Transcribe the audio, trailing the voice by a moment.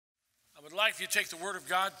like if you take the Word of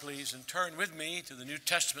God, please, and turn with me to the New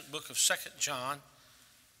Testament book of 2 John.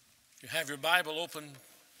 If you have your Bible open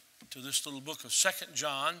to this little book of 2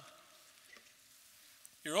 John,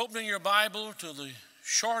 you're opening your Bible to the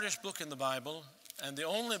shortest book in the Bible and the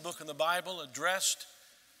only book in the Bible addressed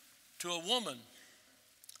to a woman.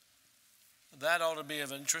 That ought to be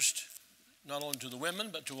of interest not only to the women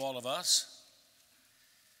but to all of us.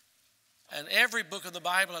 And every book of the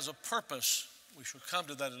Bible has a purpose. We shall come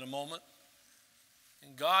to that in a moment.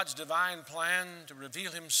 In God's divine plan to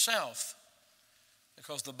reveal himself,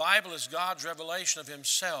 because the Bible is God's revelation of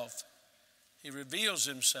himself. He reveals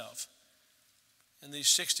himself in these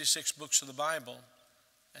 66 books of the Bible.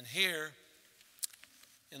 And here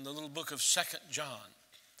in the little book of 2 John,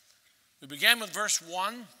 we begin with verse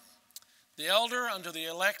 1. The elder unto the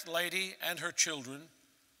elect lady and her children,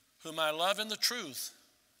 whom I love in the truth,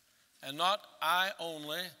 and not I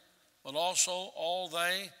only, but also all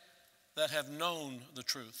they that have known the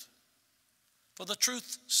truth, for the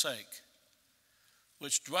truth's sake,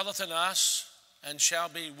 which dwelleth in us and shall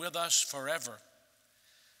be with us forever.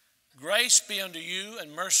 Grace be unto you,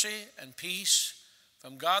 and mercy and peace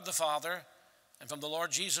from God the Father and from the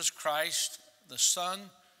Lord Jesus Christ, the Son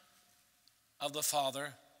of the Father,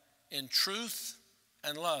 in truth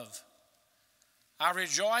and love. I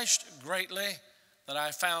rejoiced greatly that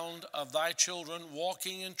I found of thy children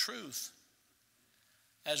walking in truth,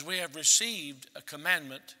 as we have received a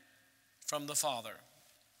commandment from the Father.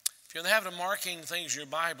 If you're in the habit of marking things in your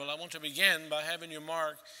Bible, I want to begin by having you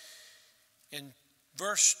mark in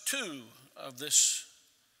verse 2 of this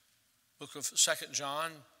book of 2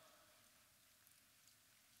 John,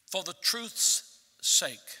 for the truth's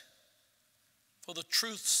sake. For the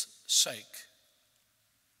truth's sake.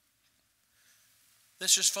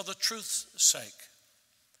 This is for the truth's sake.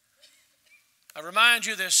 I remind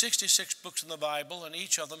you there's 66 books in the Bible, and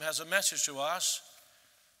each of them has a message to us,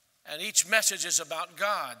 and each message is about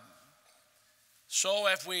God. So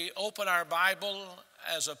if we open our Bible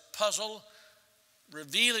as a puzzle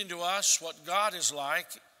revealing to us what God is like,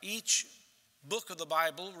 each book of the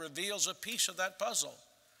Bible reveals a piece of that puzzle.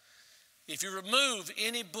 If you remove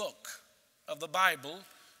any book of the Bible,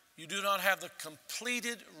 you do not have the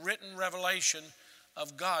completed written revelation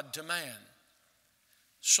of God to man.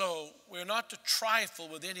 So we're not to trifle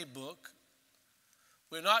with any book.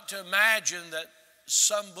 We're not to imagine that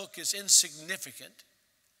some book is insignificant.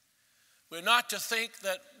 We're not to think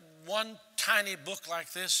that one tiny book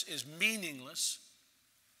like this is meaningless,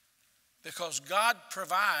 because God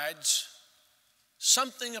provides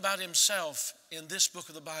something about himself in this book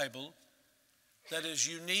of the Bible that is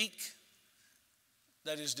unique,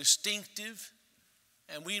 that is distinctive,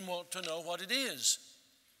 and we want to know what it is.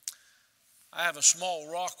 I have a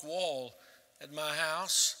small rock wall at my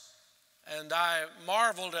house, and I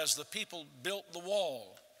marveled as the people built the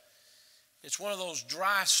wall. It's one of those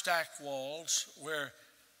dry stack walls where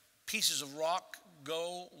pieces of rock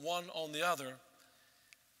go one on the other.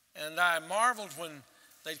 And I marveled when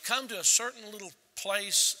they'd come to a certain little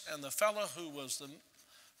place, and the fellow who was the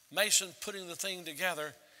mason putting the thing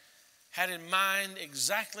together had in mind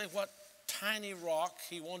exactly what tiny rock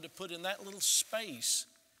he wanted to put in that little space.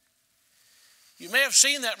 You may have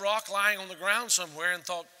seen that rock lying on the ground somewhere and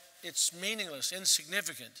thought it's meaningless,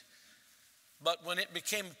 insignificant. But when it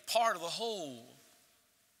became part of the whole,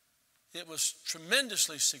 it was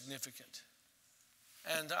tremendously significant.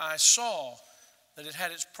 And I saw that it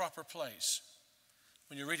had its proper place.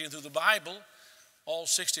 When you're reading through the Bible, all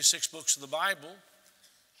 66 books of the Bible,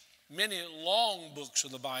 many long books of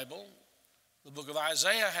the Bible, the book of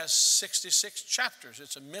Isaiah has 66 chapters.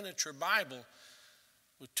 It's a miniature Bible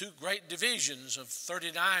with two great divisions of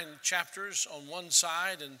 39 chapters on one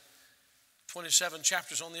side and 27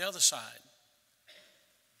 chapters on the other side.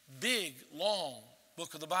 Big, long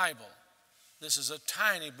book of the Bible. This is a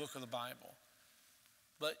tiny book of the Bible.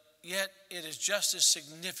 But yet it is just as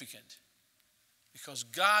significant, because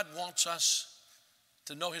God wants us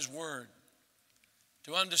to know his word,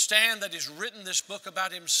 to understand that he's written this book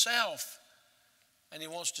about himself, and he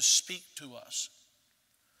wants to speak to us.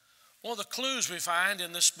 One of the clues we find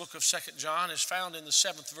in this book of 2 John is found in the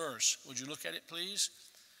 7th verse. Would you look at it, please?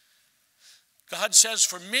 God says,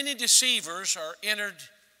 for many deceivers are entered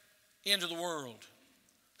into the world,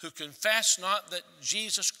 who confess not that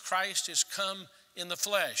Jesus Christ is come in the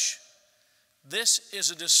flesh. This is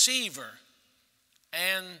a deceiver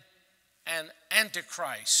and an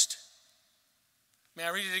antichrist. May I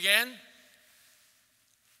read it again?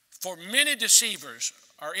 For many deceivers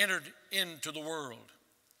are entered into the world,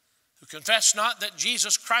 who confess not that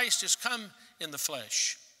Jesus Christ is come in the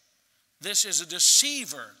flesh. This is a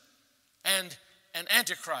deceiver and an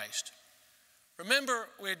antichrist. Remember,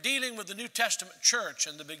 we're dealing with the New Testament church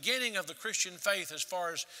and the beginning of the Christian faith as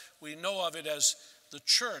far as we know of it as the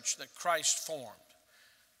church that Christ formed.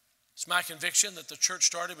 It's my conviction that the church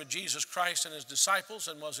started with Jesus Christ and his disciples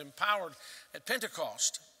and was empowered at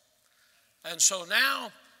Pentecost. And so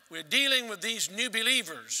now we're dealing with these new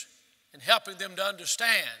believers and helping them to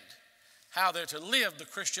understand how they're to live the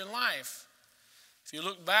Christian life. If you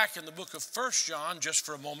look back in the book of 1 John just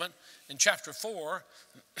for a moment, in chapter 4,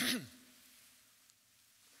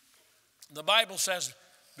 the Bible says,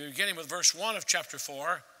 beginning with verse 1 of chapter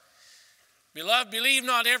 4, "Beloved, believe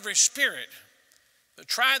not every spirit, but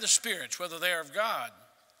try the spirits, whether they are of God,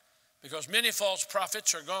 because many false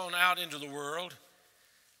prophets are gone out into the world.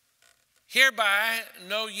 Hereby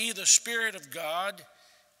know ye the Spirit of God.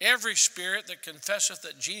 Every spirit that confesseth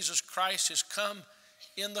that Jesus Christ is come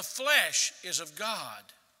in the flesh is of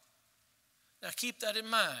God." Now keep that in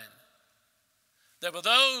mind. There were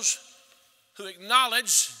those who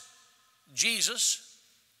acknowledged Jesus,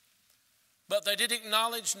 but they did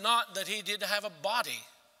acknowledge not that he did have a body.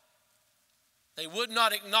 They would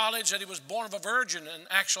not acknowledge that he was born of a virgin and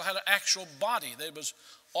had an actual body. There was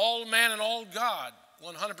all man and all God,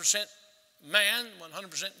 100% man,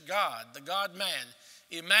 100% God, the God-man,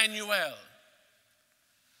 Emmanuel.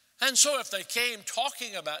 And so if they came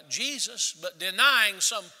talking about Jesus but denying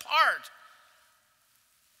some part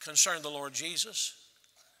concerning the Lord Jesus,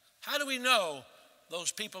 how do we know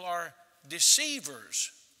those people are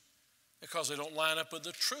deceivers? Because they don't line up with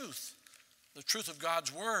the truth of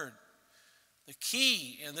God's word. The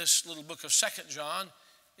key in this little book of 2 John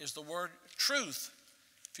is the word truth.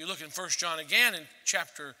 If you look in 1 John again in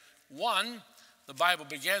chapter 1, the Bible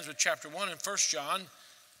begins with chapter 1 in 1 John,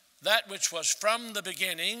 "That which was from the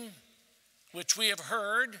beginning, which we have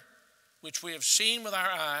heard, which we have seen with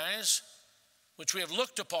our eyes, which we have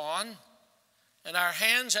looked upon, and our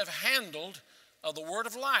hands have handled of the word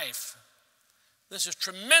of life." This is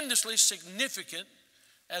tremendously significant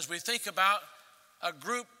as we think about a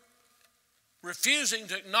group refusing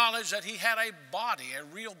to acknowledge that he had a body, a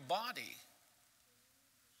real body.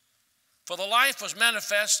 "For the life was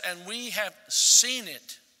manifest, and we have seen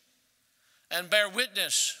it, and bear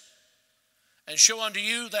witness, and show unto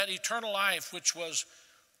you that eternal life which was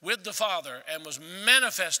with the Father, and was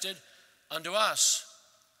manifested unto us.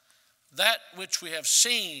 That which we have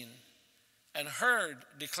seen and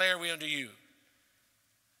heard declare we unto you,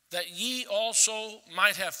 that ye also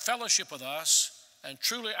might have fellowship with us, and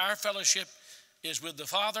truly our fellowship is with the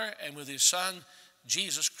Father and with his Son,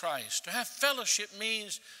 Jesus Christ." To have fellowship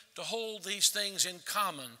means to hold these things in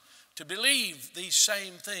common, to believe these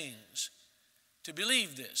same things, to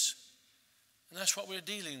believe this. And that's what we're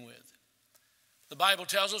dealing with. The Bible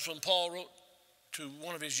tells us when Paul wrote to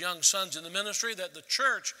one of his young sons in the ministry that the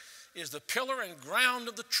church is the pillar and ground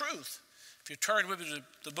of the truth. If you turn with me to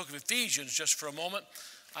the book of Ephesians just for a moment,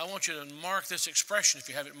 I want you to mark this expression. If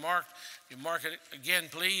you have it marked, you mark it again,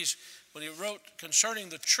 please. When he wrote concerning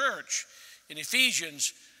the church in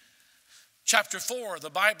Ephesians chapter 4, the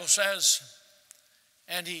Bible says,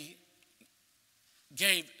 "And he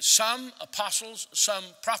gave some apostles,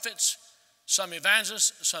 some prophets, some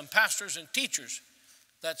evangelists, some pastors and teachers."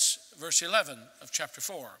 That's verse 11 of chapter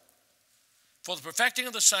 4. "For the perfecting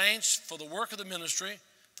of the saints, for the work of the ministry,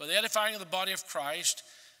 for the edifying of the body of Christ,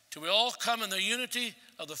 till we all come in the unity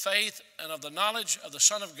of the faith and of the knowledge of the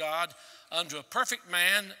Son of God, unto a perfect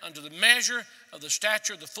man, unto the measure of the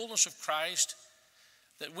stature of the fullness of Christ,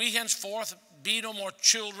 that we henceforth be no more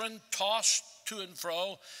children, tossed to and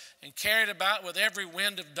fro, and carried about with every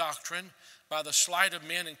wind of doctrine, by the sleight of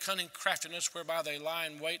men and cunning craftiness, whereby they lie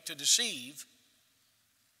in wait to deceive."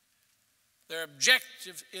 Their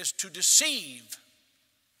objective is to deceive.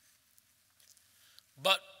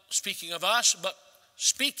 But speaking of us, but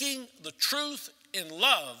speaking the truth in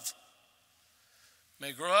love,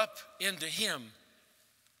 may grow up into him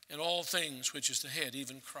in all things, which is the head,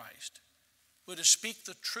 even Christ. We're to speak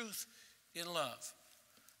the truth in love.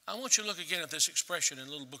 I want you to look again at this expression in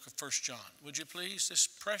the little book of 1 John. Would you please? This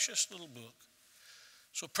precious little book,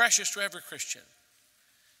 so precious to every Christian.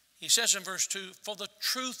 He says in verse 2, "For the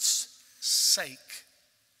truth's sake."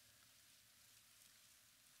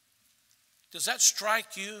 Does that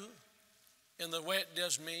strike you in the way it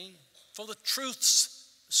does me? For the truth's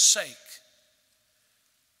sake.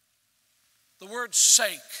 The word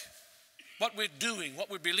sake, what we're doing, what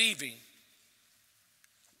we're believing,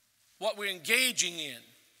 what we're engaging in.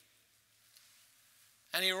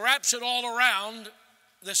 And he wraps it all around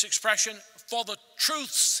this expression, "for the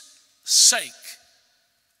truth's sake."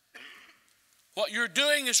 What you're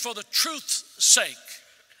doing is for the truth's sake.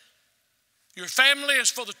 Your family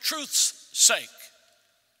is for the truth's sake.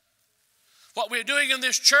 What we're doing in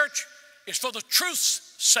this church is for the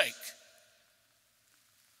truth's sake.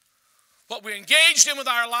 What we're engaged in with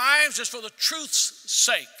our lives is for the truth's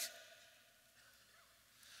sake.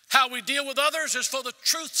 How we deal with others is for the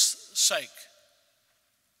truth's sake.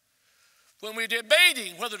 When we're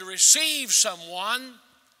debating whether to receive someone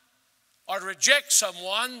or to reject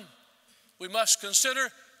someone, we must consider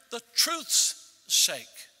the truth's sake.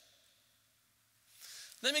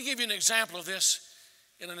 Let me give you an example of this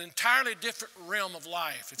in an entirely different realm of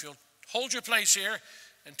life. If you'll hold your place here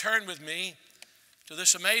and turn with me to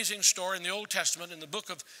this amazing story in the Old Testament in the book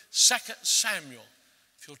of 2 Samuel.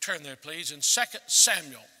 If you'll turn there, please, in 2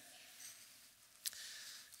 Samuel.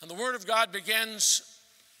 And the Word of God begins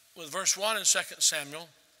with verse 1 in 2 Samuel.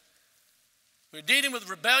 We're dealing with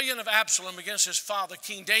the rebellion of Absalom against his father,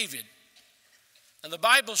 King David. And the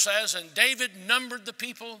Bible says, and David numbered the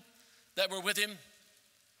people that were with him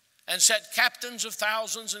and set captains of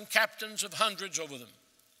thousands and captains of hundreds over them.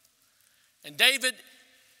 And David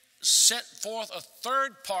sent forth a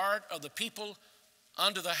third part of the people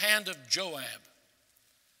under the hand of Joab,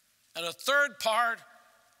 and a third part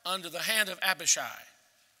under the hand of Abishai,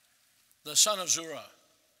 the son of Zeruiah,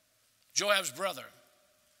 Joab's brother,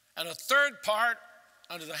 and a third part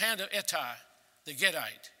under the hand of Ittai, the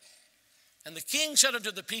Gittite. And the king said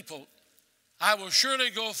unto the people, I will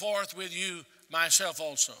surely go forth with you myself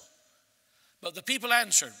also. But the people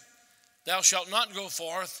answered, Thou shalt not go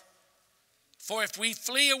forth, for if we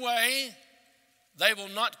flee away, they will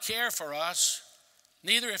not care for us,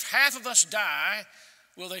 neither if half of us die,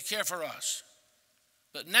 will they care for us.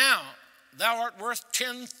 But now thou art worth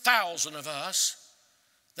 10,000 of us.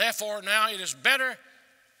 Therefore now it is better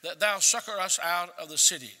that thou succor us out of the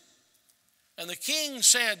city. And the king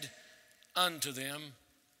said unto them,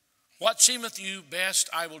 What seemeth you best,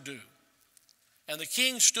 I will do. And the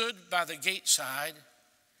king stood by the gate side,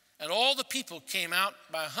 and all the people came out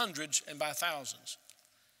by hundreds and by thousands.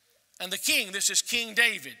 And the king, this is King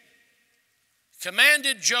David,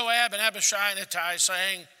 commanded Joab and Abishai and Ittai,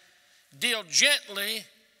 saying, Deal gently,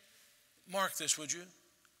 mark this, would you?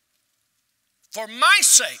 For my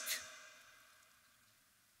sake,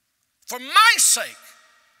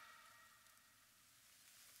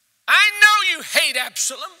 I know you hate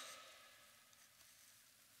Absalom.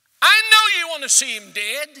 I know you want to see him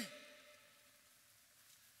dead.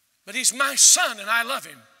 But he's my son and I love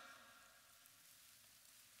him.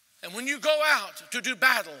 And when you go out to do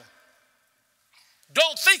battle,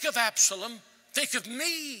 don't think of Absalom, think of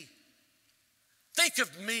me. Think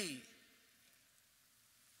of me.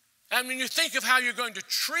 And when you think of how you're going to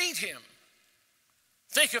treat him,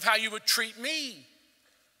 think of how you would treat me.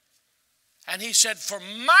 And he said, for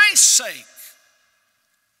my sake,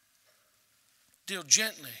 deal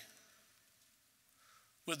gently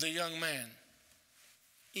with the young man,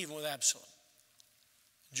 even with Absalom.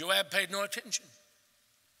 Joab paid no attention.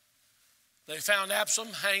 They found Absalom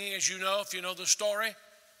hanging, as you know, if you know the story,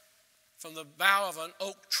 from the bough of an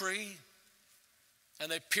oak tree,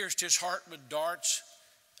 and they pierced his heart with darts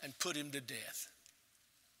and put him to death.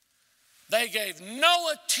 They gave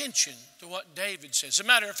no attention to what David said. As a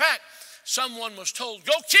matter of fact, someone was told,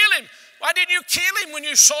 go kill him. Why didn't you kill him when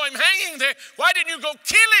you saw him hanging there? Why didn't you go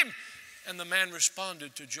kill him? And the man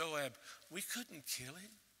responded to Joab, we couldn't kill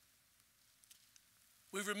him.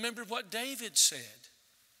 We remembered what David said.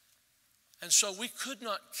 And so we could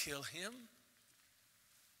not kill him.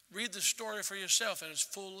 Read the story for yourself in its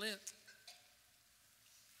full length.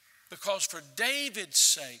 Because for David's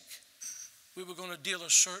sake, we were going to deal a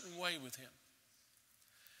certain way with him.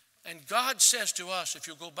 And God says to us, if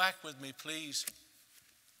you'll go back with me, please,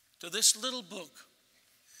 to this little book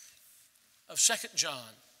of 2 John.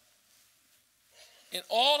 In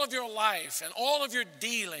all of your life and all of your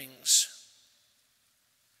dealings,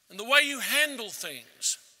 and the way you handle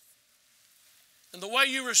things, and the way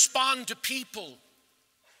you respond to people,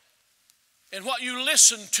 and what you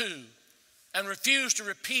listen to and refuse to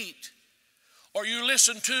repeat, or you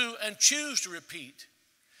listen to and choose to repeat.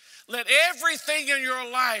 Let everything in your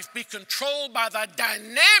life be controlled by the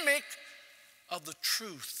dynamic of the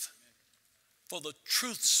truth, for the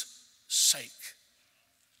truth's sake.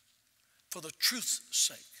 For the truth's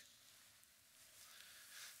sake.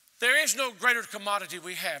 There is no greater commodity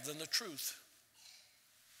we have than the truth.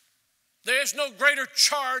 There is no greater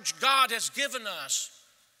charge God has given us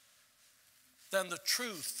than the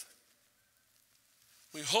truth.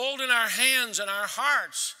 We hold in our hands and our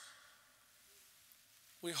hearts,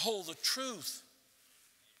 we hold the truth,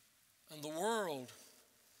 and the world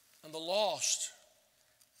and the lost,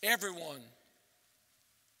 everyone,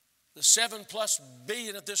 the 7+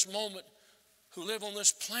 billion at this moment who live on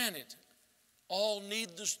this planet, all need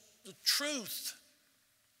the truth.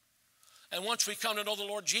 And once we come to know the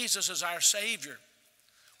Lord Jesus as our Savior,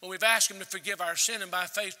 when we've asked Him to forgive our sin and by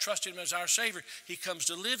faith trusted Him as our Savior, He comes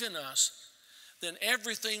to live in us, then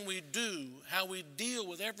everything we do, how we deal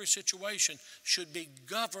with every situation, should be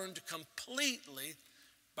governed completely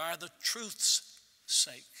by the truth's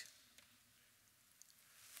sake.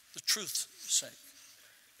 The truth's sake.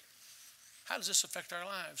 How does this affect our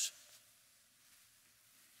lives?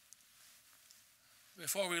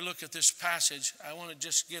 Before we look at this passage, I want to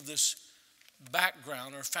just give this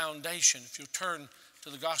background or foundation. If you turn to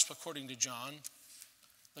the Gospel according to John,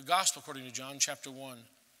 the Gospel according to John, chapter 1.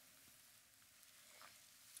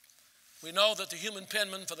 We know that the human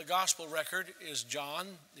penman for the Gospel record is John,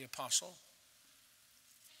 the Apostle.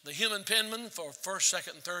 The human penman for 1st,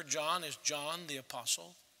 2nd, and 3rd John is John, the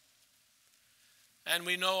Apostle. And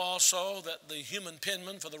we know also that the human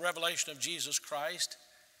penman for the revelation of Jesus Christ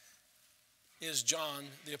is John,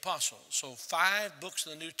 the Apostle. So 5 books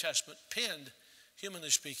in the New Testament penned,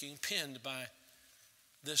 humanly speaking, penned by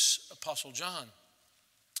this Apostle John.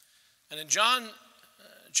 And in John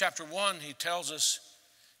chapter 1, he tells us,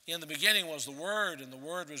 in the beginning was the Word, and the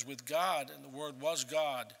Word was with God, and the Word was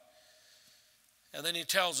God. And then he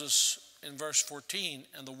tells us in verse 14,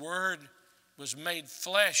 and the Word was made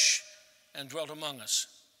flesh and dwelt among us.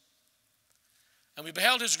 And we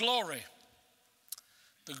beheld His glory,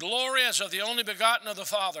 the glory as of the only begotten of the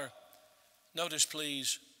Father. Notice,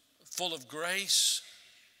 please, full of grace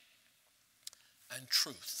and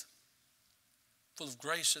truth. Full of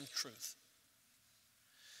grace and truth.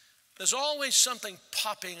 There's always something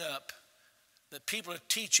popping up that people are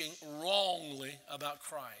teaching wrongly about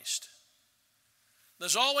Christ.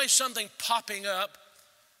 There's always something popping up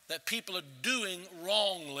that people are doing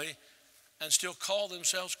wrongly and still call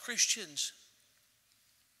themselves Christians.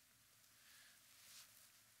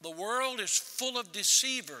 The world is full of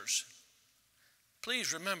deceivers.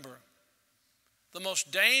 Please remember, the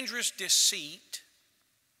most dangerous deceit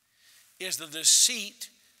is the deceit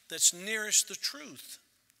that's nearest the truth,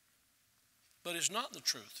 but is not the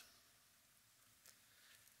truth.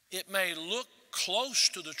 It may look close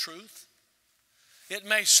to the truth. It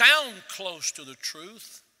may sound close to the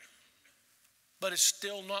truth, but it's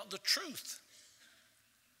still not the truth.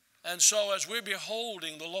 And so as we're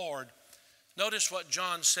beholding the Lord, notice what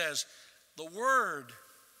John says. The Word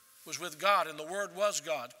was with God, and the Word was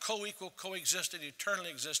God. Co-equal, co-existent, eternally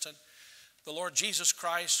existent. The Lord Jesus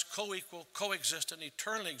Christ, co-equal, co-existent,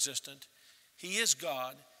 eternally existent. He is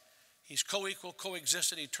God. He's co-equal,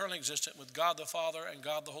 co-existent, eternally existent with God the Father and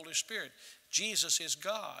God the Holy Spirit. Jesus is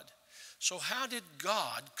God. So how did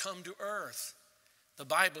God come to earth? The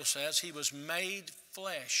Bible says He was made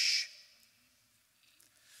flesh.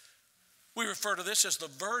 We refer to this as the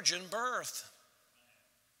virgin birth.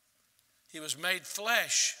 He was made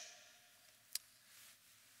flesh.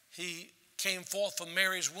 He came forth from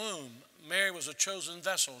Mary's womb. Mary was a chosen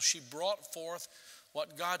vessel. She brought forth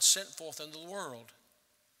what God sent forth into the world.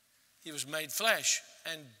 He was made flesh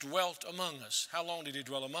and dwelt among us. How long did He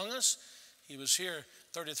dwell among us? He was here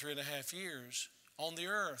 33 and a half years on the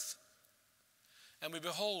earth. And we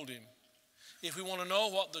behold Him. If we want to know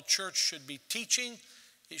what the church should be teaching,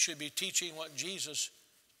 it should be teaching what Jesus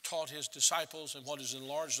taught His disciples and what is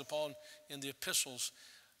enlarged upon in the epistles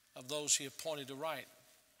of those He appointed to write.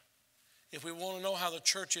 If we want to know how the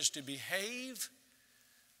church is to behave,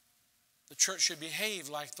 the church should behave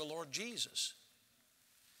like the Lord Jesus.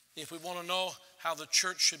 If we want to know how the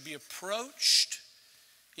church should be approached,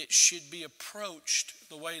 it should be approached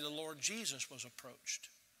the way the Lord Jesus was approached.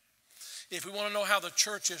 If we want to know how the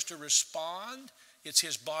church is to respond, it's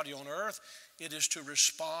His body on earth, it is to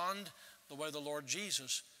respond the way the Lord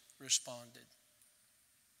Jesus responded.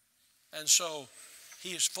 And so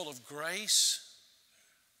He is full of grace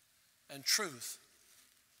and truth.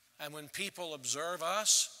 And when people observe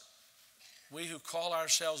us, we who call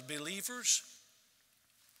ourselves believers,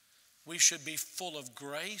 we should be full of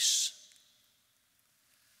grace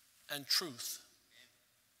and truth.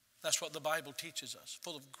 That's what the Bible teaches us,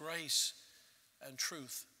 full of grace and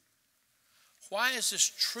truth. Why is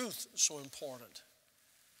this truth so important?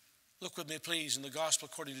 Look with me, please, in the Gospel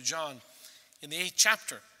according to John. In the 8th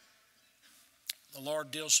chapter, the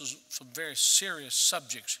Lord deals with some very serious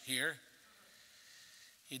subjects here.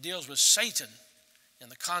 He deals with Satan in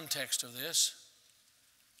the context of this.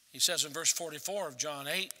 He says in verse 44 of John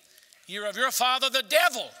 8, "You're of your father the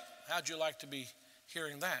devil." How'd you like to be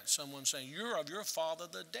hearing that? Someone saying, "You're of your father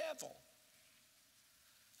the devil."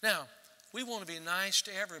 Now, we want to be nice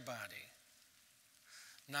to everybody.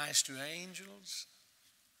 Nice to angels,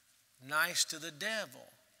 nice to the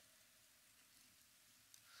devil.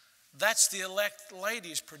 That's the elect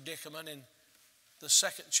lady's predicament in the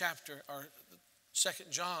second chapter, or 2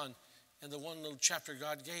 John, in the one little chapter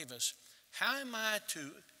God gave us. How am I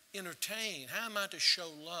to entertain? How am I to show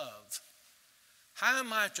love? How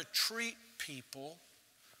am I to treat people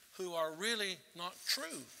who are really not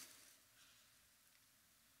true?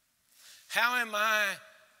 How am I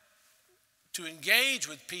to engage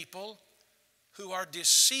with people who are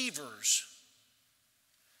deceivers?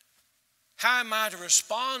 How am I to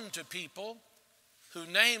respond to people who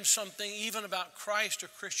name something even about Christ or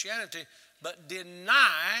Christianity but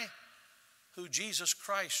deny who Jesus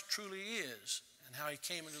Christ truly is and how he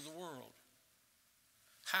came into the world?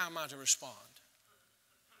 How am I to respond?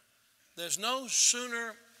 There's no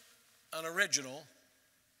sooner an original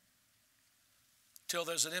till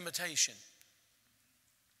there's an imitation.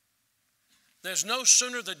 There's no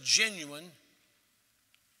sooner the genuine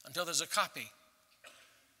until there's a copy.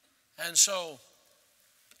 And so,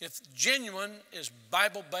 if genuine is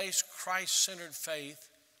Bible-based, Christ-centered faith,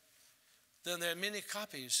 then there are many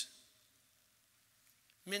copies.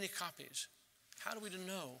 Many copies. How do we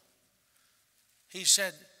know? He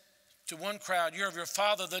said to one crowd, "You're of your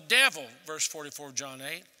father the devil," verse 44 of John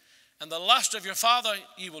 8, "and the lust of your father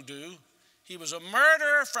ye will do. He was a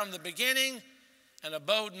murderer from the beginning and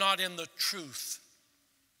abode not in the truth."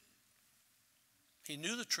 He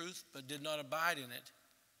knew the truth but did not abide in it,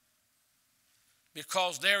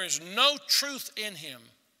 because there is no truth in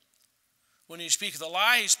him. When he speaketh a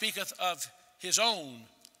lie, he speaketh of his own,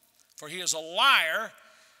 for he is a liar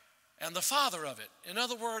and the father of it. In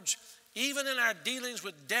other words, even in our dealings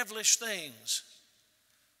with devilish things,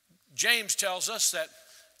 James tells us that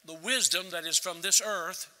the wisdom that is from this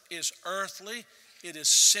earth is earthly, it is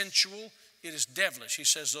sensual, it is devilish. He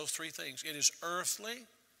says those three things. It is earthly,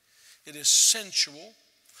 it is sensual.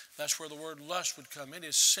 That's where the word lust would come in. It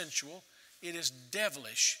is sensual. It is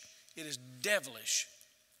devilish. It is devilish.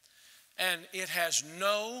 And it has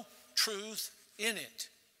no truth in it.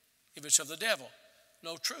 If it's of the devil,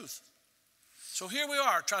 no truth. So here we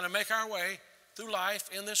are trying to make our way through life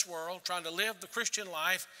in this world, trying to live the Christian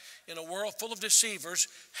life in a world full of deceivers.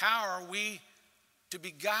 How are we to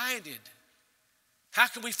be guided? How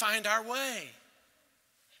can we find our way?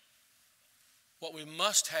 What we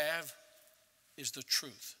must have is the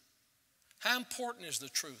truth. How important is the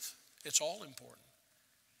truth? It's all important.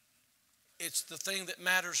 It's the thing that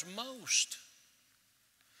matters most.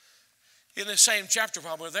 In the same chapter,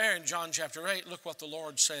 while we're there in John chapter 8, look what the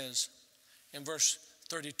Lord says in verse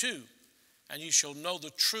 32. "And you shall know the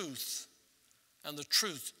truth, and the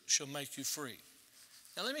truth shall make you free."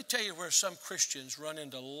 Now let me tell you where some Christians run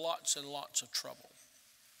into lots and lots of trouble.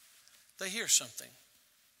 They hear something.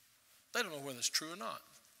 They don't know whether it's true or not.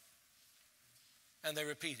 And they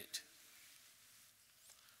repeat it.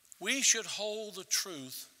 We should hold the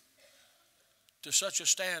truth to such a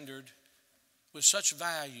standard with such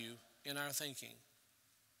value in our thinking.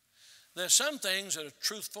 There's some things that are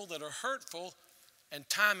truthful that are hurtful, and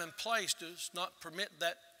time and place does not permit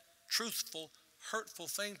that truthful, hurtful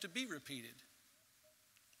thing to be repeated.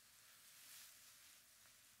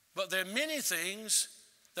 But there are many things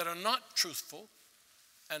that are not truthful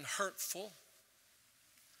and hurtful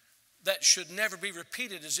that should never be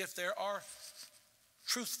repeated as if there are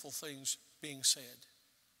truthful things being said.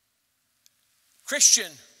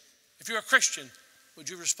 Christian, if you're a Christian, would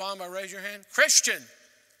you respond by raising your hand? Christian,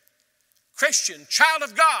 child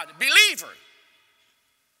of God, believer.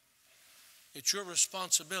 It's your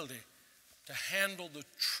responsibility to handle the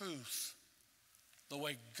truth the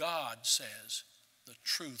way God says the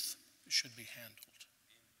truth should be handled.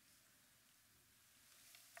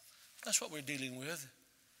 That's what we're dealing with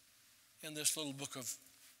in this little book of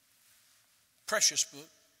precious book,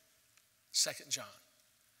 2 John.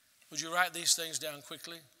 Would you write these things down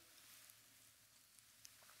quickly?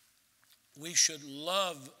 We should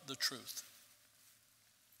love the truth.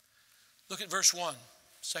 Look at verse 1,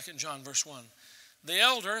 2 John verse 1. "The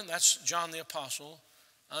elder," and that's John the Apostle,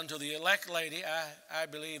 "unto the elect lady," I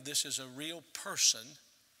believe this is a real person,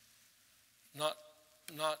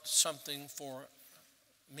 not something for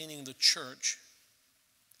meaning the church,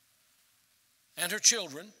 "and her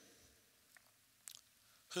children,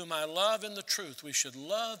 whom I love in the truth." We should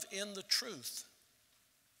love in the truth.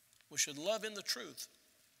 We should love in the truth.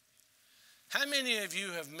 How many of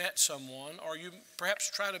you have met someone, or you perhaps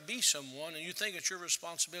try to be someone, and you think it's your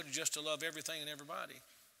responsibility just to love everything and everybody?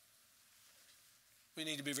 We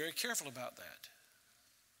need to be very careful about that.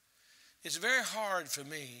 It's very hard for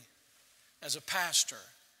me as a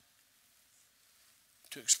pastor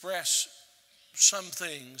to express some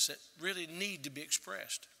things that really need to be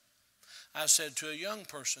expressed. I said to a young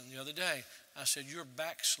person the other day, I said, you're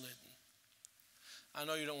backslidden. I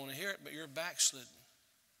know you don't want to hear it, but you're backslidden.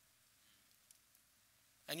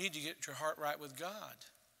 And you need to get your heart right with God.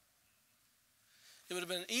 It would have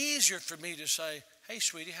been easier for me to say, hey,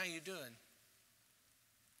 sweetie, how you doing?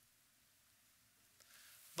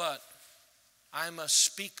 But I must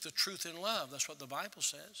speak the truth in love. That's what the Bible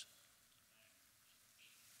says.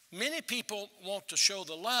 Many people want to show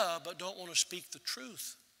the love, but don't want to speak the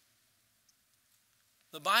truth.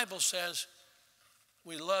 The Bible says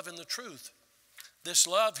we love in the truth. This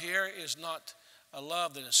love here is not a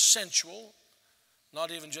love that is sensual,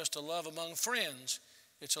 not even just a love among friends.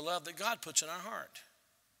 It's a love that God puts in our heart.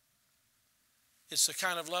 It's the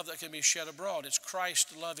kind of love that can be shed abroad. It's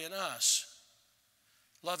Christ's love in us,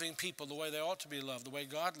 loving people the way they ought to be loved, the way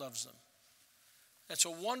God loves them. It's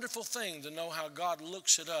a wonderful thing to know how God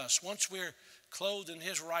looks at us. Once we're clothed in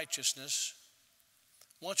His righteousness,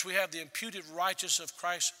 once we have the imputed righteousness of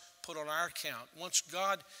Christ put on our account, once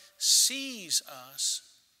God sees us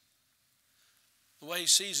the way He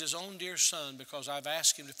sees His own dear Son, because I've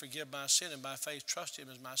asked Him to forgive my sin and by faith trust Him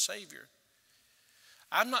as my Savior.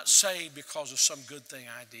 I'm not saved because of some good thing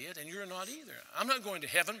I did, and you're not either. I'm not going to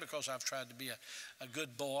heaven because I've tried to be a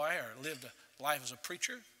good boy or lived a life as a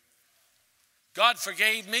preacher. God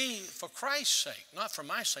forgave me for Christ's sake, not for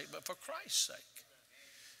my sake, but for Christ's sake.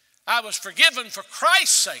 I was forgiven for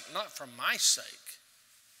Christ's sake, not for my sake.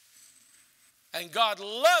 And God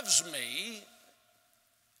loves me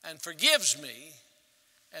and forgives me,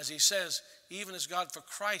 as He says, even as God for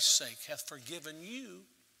Christ's sake hath forgiven you,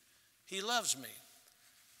 He loves me.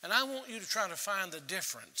 And I want you to try to find the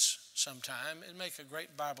difference sometime and make a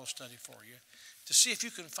great Bible study for you to see if you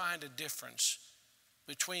can find a difference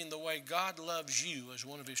between the way God loves you as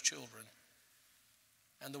one of His children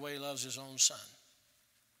and the way He loves His own Son.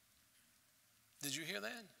 Did you hear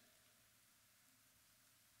that?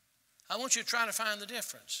 I want you to try to find the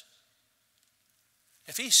difference.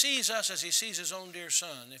 If He sees us as He sees His own dear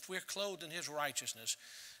Son, if we're clothed in His righteousness,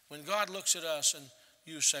 when God looks at us and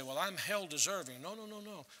you say, well, I'm hell deserving.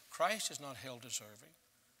 No. Christ is not hell deserving.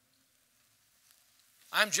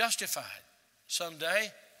 I'm justified.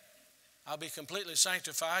 Someday, I'll be completely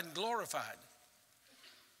sanctified and glorified.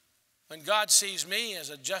 When God sees me as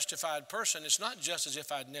a justified person, it's not just as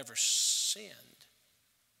if I'd never sinned.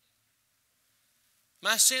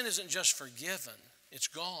 My sin isn't just forgiven. It's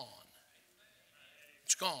gone.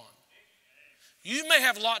 It's gone. You may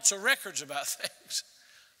have lots of records about things,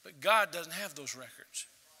 but God doesn't have those records.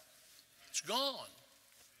 It's gone.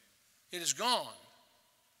 It is gone.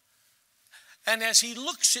 And as He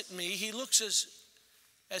looks at me, He looks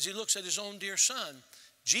as He looks at His own dear Son.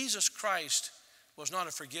 Jesus Christ was not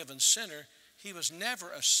a forgiven sinner. He was never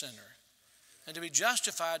a sinner. And to be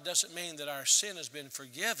justified doesn't mean that our sin has been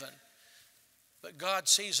forgiven. But God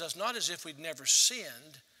sees us not as if we'd never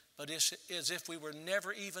sinned, but as if we were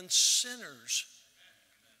never even sinners.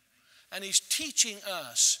 And He's teaching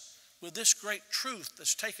us with this great truth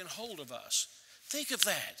that's taken hold of us. Think of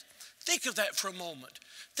that. Think of that for a moment.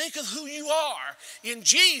 Think of who you are in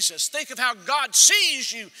Jesus. Think of how God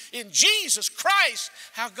sees you in Jesus Christ,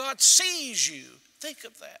 how God sees you. Think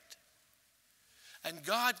of that. And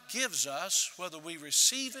God gives us, whether we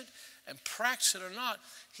receive it and practice it or not,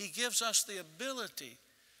 He gives us the ability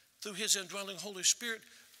through His indwelling Holy Spirit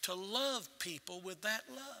to love people with that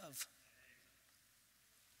love.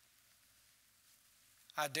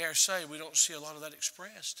 I dare say we don't see a lot of that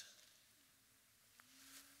expressed.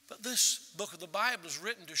 But this book of the Bible is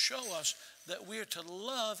written to show us that we are to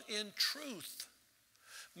love in truth,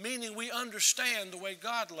 meaning we understand the way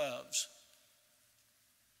God loves.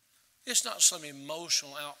 It's not some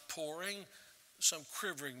emotional outpouring, some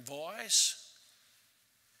quivering voice.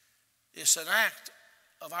 It's an act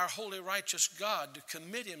of our holy, righteous God to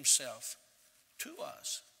commit Himself to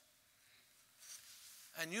us.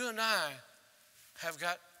 And you and I have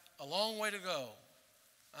got a long way to go.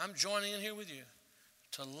 I'm joining in here with you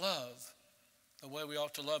to love the way we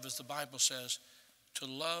ought to love, as the Bible says, to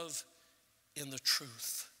love in the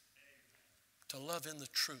truth. To love in the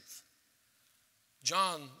truth.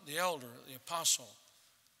 John, the elder, the apostle,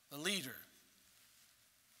 the leader,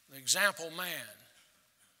 the example man,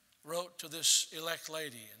 wrote to this elect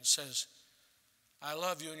lady and says, I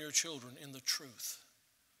love you and your children in the truth.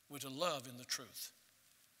 We're to love in the truth.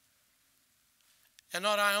 And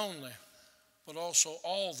not I only, but also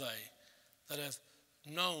all they that have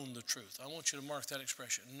known the truth. I want you to mark that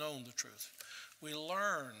expression, known the truth. We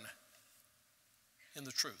learn in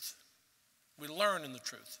the truth. We learn in the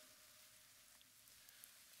truth.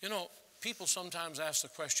 You know, people sometimes ask the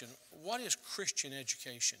question, what is Christian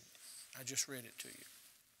education? I just read it to you.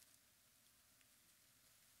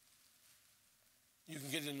 You can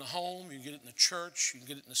get it in the home, you can get it in the church, you can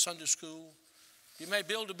get it in the Sunday school. You may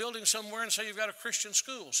build a building somewhere and say you've got a Christian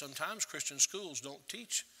school. Sometimes Christian schools don't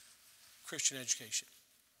teach Christian education.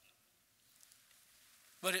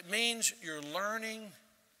 But it means you're learning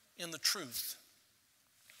in the truth.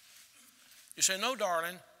 You say, no,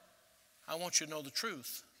 darling, I want you to know the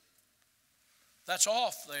truth. That's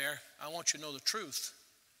off there. I want you to know the truth.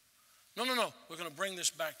 No. We're going to bring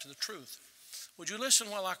this back to the truth. Would you listen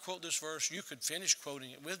while I quote this verse? You could finish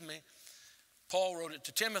quoting it with me. Paul wrote it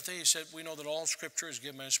to Timothy. He said, we know that all Scripture is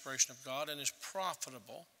given by inspiration of God and is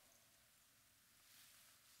profitable.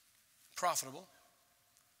 Profitable.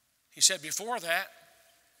 He said before that,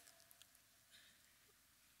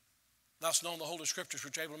 thus known the Holy Scriptures,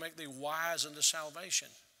 which are able to make thee wise unto salvation.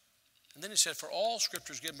 And then he said, for all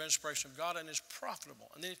Scripture is given by inspiration of God and is profitable.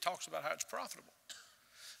 And then he talks about how it's profitable.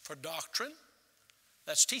 For doctrine,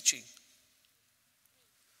 that's teaching.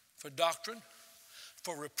 For doctrine,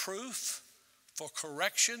 for reproof, for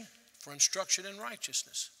correction, for instruction in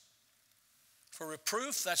righteousness. For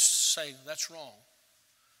reproof, that's saying that's wrong.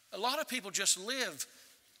 A lot of people just live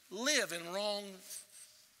in wrong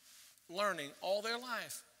learning all their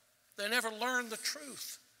life. They never learned the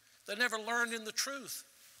truth. They never learned in the truth.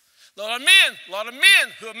 A lot of men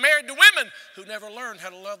who are married to women who never learned how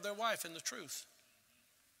to love their wife in the truth.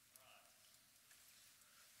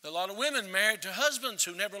 A lot of women married to husbands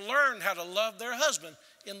who never learned how to love their husband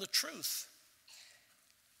in the truth.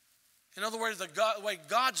 In other words, the way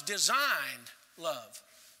God's designed love.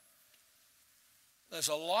 There's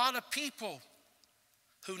a lot of people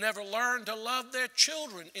who never learned to love their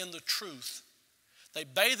children in the truth. They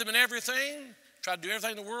bathe them in everything, try to do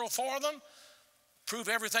everything in the world for them, prove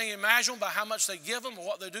everything imaginable by how much they give them or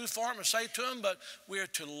what they do for them and say to them, but we're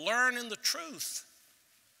to learn in the truth.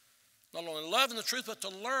 Not only love in the truth, but to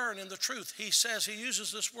learn in the truth. He says, he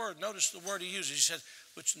uses this word. Notice the word he uses. He said,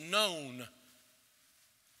 which known.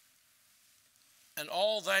 And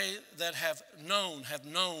all they that have known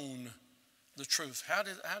the truth. How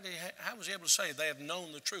was he able to say they have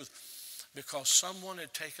known the truth? Because someone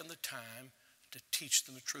had taken the time to teach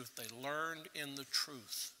them the truth. They learned in the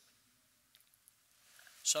truth.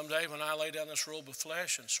 Someday when I lay down this robe of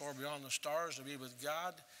flesh and soar beyond the stars to be with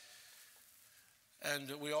God,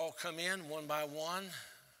 and we all come in one by one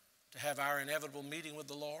to have our inevitable meeting with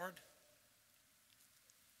the Lord,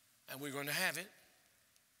 and we're going to have it,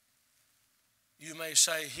 you may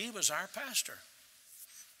say, he was our pastor.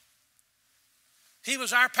 He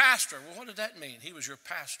was our pastor. Well, what did that mean? He was your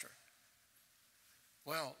pastor.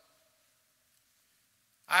 Well,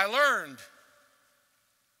 I learned.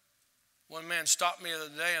 One man stopped me the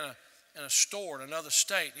other day in a store in another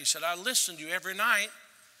state. He said, I listened to you every night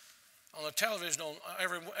on the television,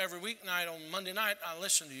 every weeknight on Monday night, I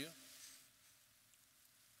listened to you.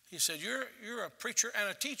 He said, you're a preacher and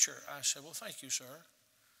a teacher. I said, well, thank you, sir.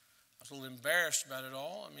 I was a little embarrassed about it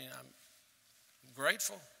all. I mean, I'm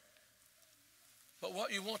grateful. But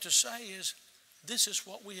what you want to say is, this is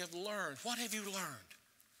what we have learned. What have you learned?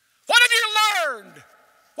 What have you learned?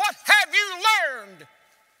 What have you learned?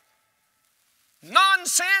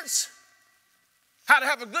 Nonsense? How to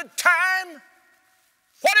have a good time?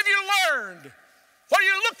 What have you learned? What are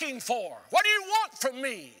you looking for? What do you want from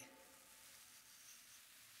me?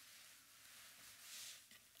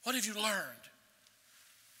 What have you learned?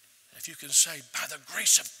 If you can say, by the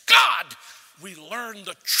grace of God, we learned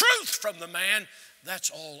the truth from the man,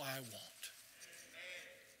 that's all I want.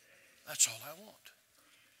 That's all I want.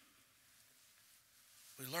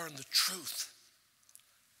 We learn the truth.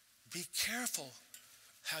 Be careful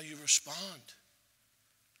how you respond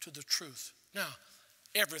to the truth. Now,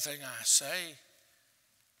 everything I say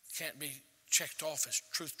can't be checked off as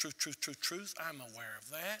truth, truth, truth, truth, truth. I'm aware of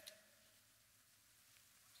that.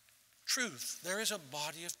 Truth. There is a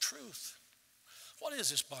body of truth. What is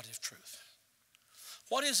this body of truth?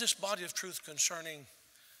 What is this body of truth concerning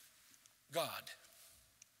God?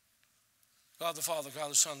 God the Father,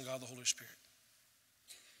 God the Son, God the Holy Spirit.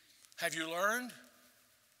 Have you learned?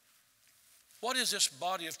 What is this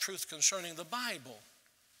body of truth concerning the Bible?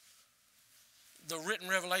 The written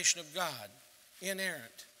revelation of God,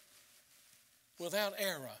 inerrant, without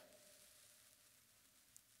error,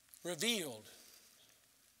 revealed,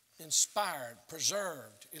 inspired,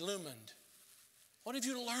 preserved, illumined. What have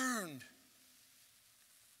you learned?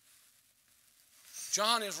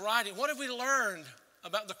 John is writing, what have we learned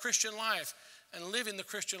about the Christian life and living the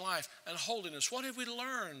Christian life and holiness? What have we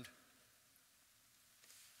learned?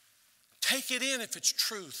 Take it in if it's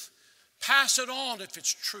truth. Pass it on if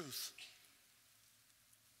it's truth.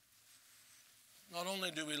 Not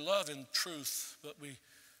only do we love in truth, but we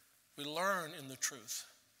learn in the truth.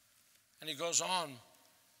 And he goes on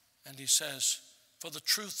and he says, for the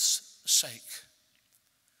truth's sake,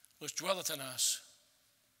 which dwelleth in us,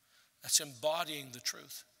 that's embodying the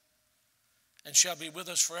truth, and shall be with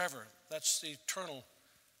us forever. That's the eternal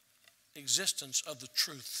existence of the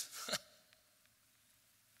truth.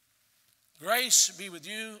 Grace be with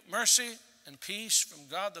you, mercy and peace from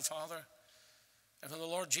God the Father and from the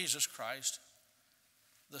Lord Jesus Christ,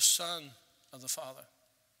 the Son of the Father,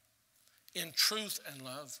 in truth and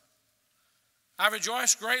love. I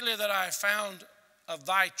rejoice greatly that I found of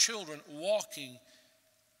thy children walking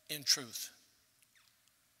in truth,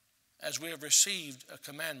 as we have received a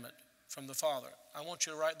commandment from the Father. I want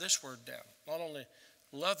you to write this word down. Not only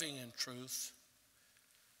loving in truth,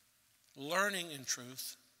 learning in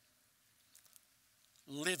truth,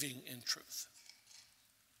 living in truth.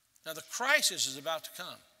 Now the crisis is about to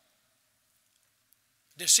come.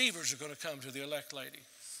 Deceivers are going to come to the elect lady.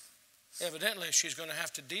 Evidently, she's going to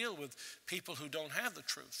have to deal with people who don't have the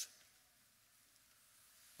truth.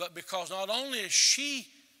 But because not only is she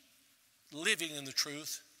living in the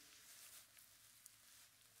truth,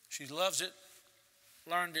 she loves it,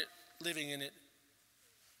 learned it, living in it.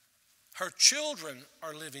 Her children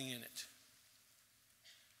are living in it.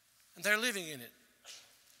 And they're living in it.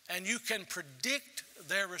 And you can predict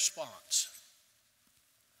their response.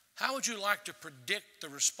 How would you like to predict the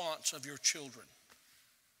response of your children?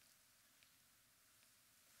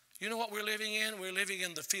 You know what we're living in? We're living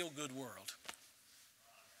in the feel-good world.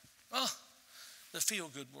 Oh, the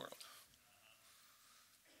feel-good world.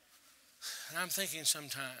 And I'm thinking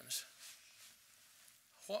sometimes,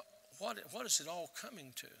 what is it all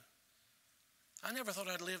coming to? I never thought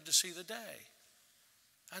I'd live to see the day.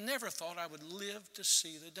 I never thought I would live to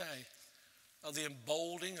see the day of the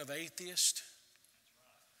emboldening of atheists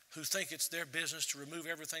who think it's their business to remove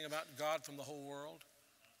everything about God from the whole world.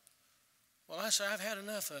 Well, I say, I've had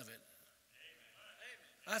enough of it.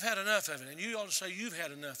 I've had enough of it. And you ought to say, you've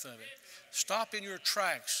had enough of it. Stop in your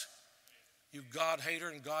tracks, you God hater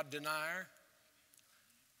and God denier.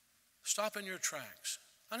 Stop in your tracks.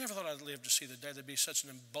 I never thought I'd live to see the day there'd be such an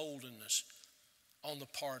emboldenedness on the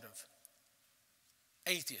part of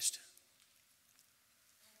atheists.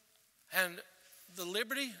 And the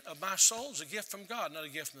liberty of my soul is a gift from God, not a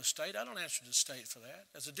gift from the state. I don't answer to the state for that.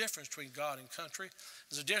 There's a difference between God and country.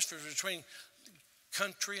 There's a difference between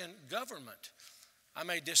country and government. I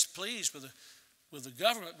may displease with the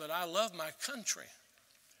government, but I love my country.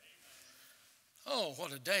 Oh,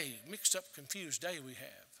 what a day, mixed up, confused day we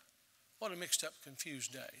have. What a mixed up,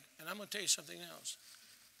 confused day. And I'm going to tell you something else.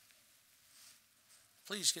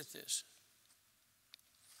 Please get this.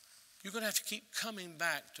 You're going to have to keep coming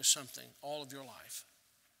back to something all of your life.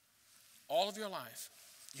 All of your life.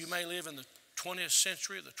 You may live in the 20th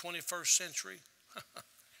century, the 21st century.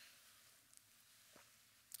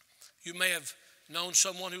 You may have known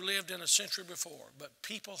someone who lived in a century before, but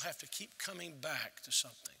people have to keep coming back to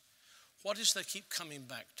something. What is they keep coming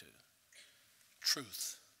back to?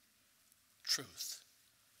 Truth. Truth.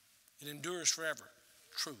 It endures forever.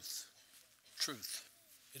 Truth. Truth.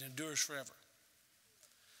 It endures forever.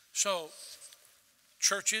 So,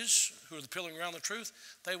 churches who are the pillar around the truth,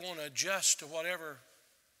 they want to adjust to whatever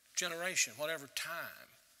generation, whatever time.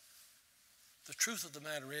 The truth of the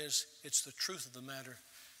matter is, it's the truth of the matter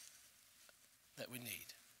that we need.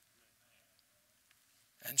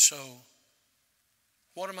 And so,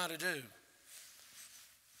 what am I to do?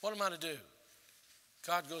 What am I to do?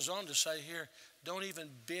 God goes on to say here, don't even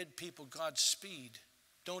bid people Godspeed.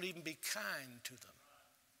 Don't even be kind to them.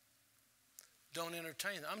 Don't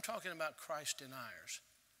entertain them. I'm talking about Christ deniers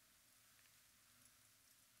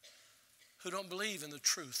who don't believe in the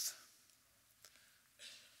truth.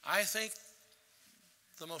 I think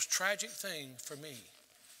the most tragic thing for me,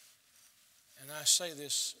 and I say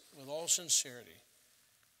this with all sincerity,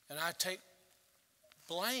 and I take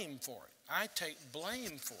blame for it. I take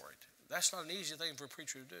blame for it. That's not an easy thing for a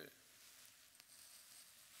preacher to do.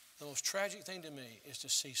 The most tragic thing to me is to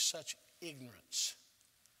see such ignorance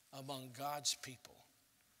among God's people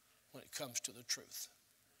when it comes to the truth.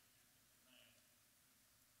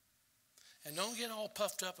 And don't get all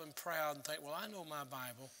puffed up and proud and think, well, I know my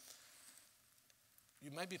Bible.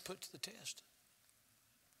 You may be put to the test.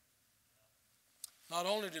 Not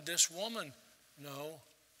only did this woman know,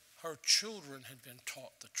 her children had been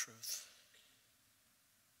taught the truth.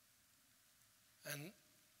 And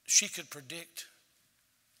she could predict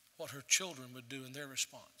what her children would do in their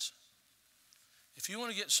response. If you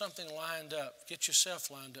want to get something lined up, get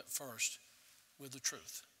yourself lined up first with the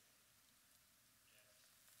truth.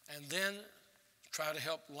 And then try to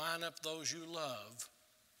help line up those you love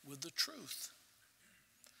with the truth.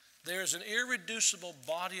 There is an irreducible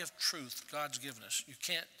body of truth God's given us. You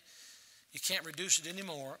can't reduce it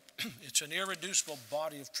anymore. It's an irreducible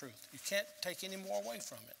body of truth. You can't take any more away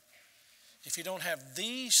from it. If you don't have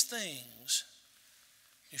these things,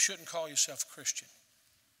 you shouldn't call yourself a Christian.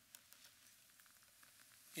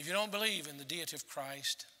 If you don't believe in the deity of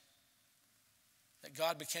Christ, that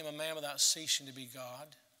God became a man without ceasing to be God,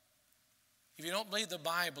 if you don't believe the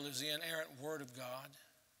Bible is the inerrant Word of God,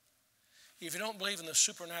 if you don't believe in the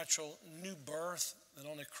supernatural new birth that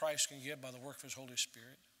only Christ can give by the work of His Holy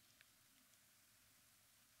Spirit,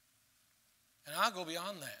 and I'll go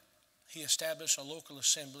beyond that. He established a local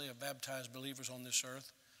assembly of baptized believers on this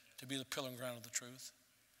earth to be the pillar and ground of the truth.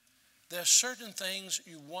 There are certain things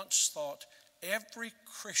you once thought every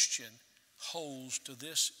Christian holds to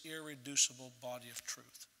this irreducible body of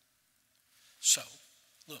truth. So,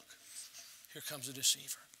 look, here comes the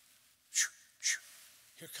deceiver.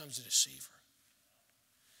 Here comes the deceiver.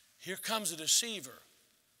 Here comes the deceiver.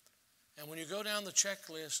 And when you go down the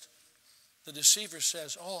checklist, the deceiver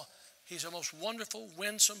says, oh, he's the most wonderful,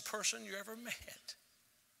 winsome person you ever met.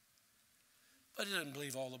 But he doesn't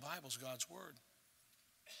believe all the Bible's God's Word.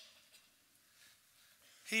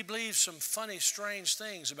 He believes some funny, strange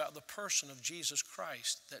things about the person of Jesus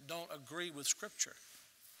Christ that don't agree with Scripture.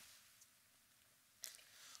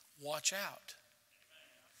 Watch out.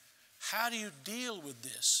 How do you deal with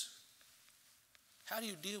this? How do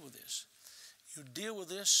you deal with this? You deal with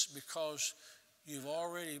this because you've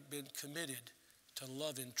already been committed to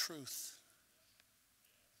love in truth,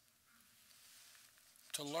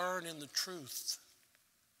 to learn in the truth,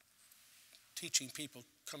 teaching people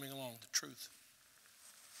coming along the truth,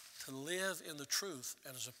 to live in the truth,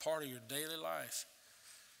 and as a part of your daily life.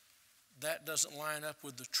 That doesn't line up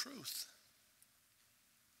with the truth.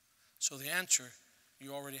 So the answer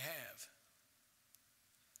you already have.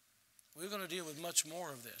 We're going to deal with much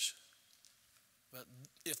more of this. But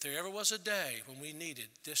if there ever was a day when we needed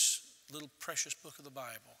this little precious book of the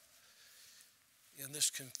Bible in this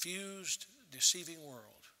confused, deceiving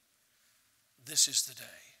world, this is the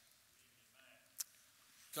day.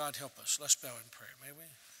 God help us. Let's bow in prayer, may we?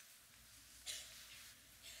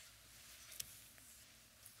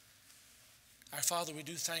 Our Father, we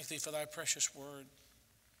do thank Thee for Thy precious word.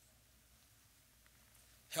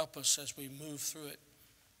 Help us as we move through it.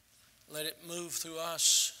 Let it move through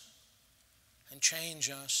us and change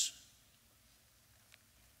us.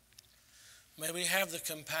 May we have the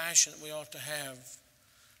compassion we ought to have,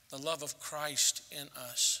 the love of Christ in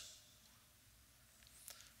us.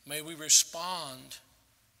 May we respond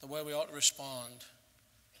the way we ought to respond,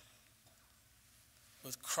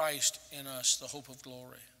 with Christ in us, the hope of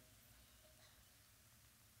glory.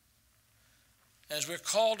 As we're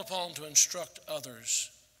called upon to instruct others,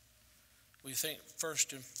 we think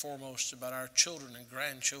first and foremost about our children and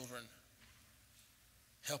grandchildren.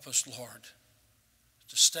 Help us, Lord,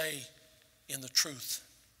 to stay in the truth.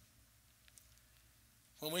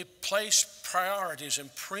 When we place priorities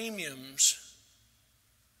and premiums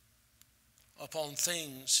upon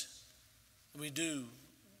things that we do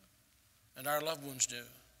and our loved ones do,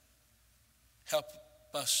 help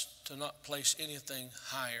us to not place anything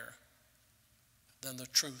higher than the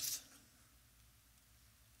truth.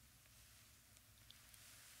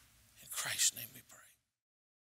 In Christ's name we pray.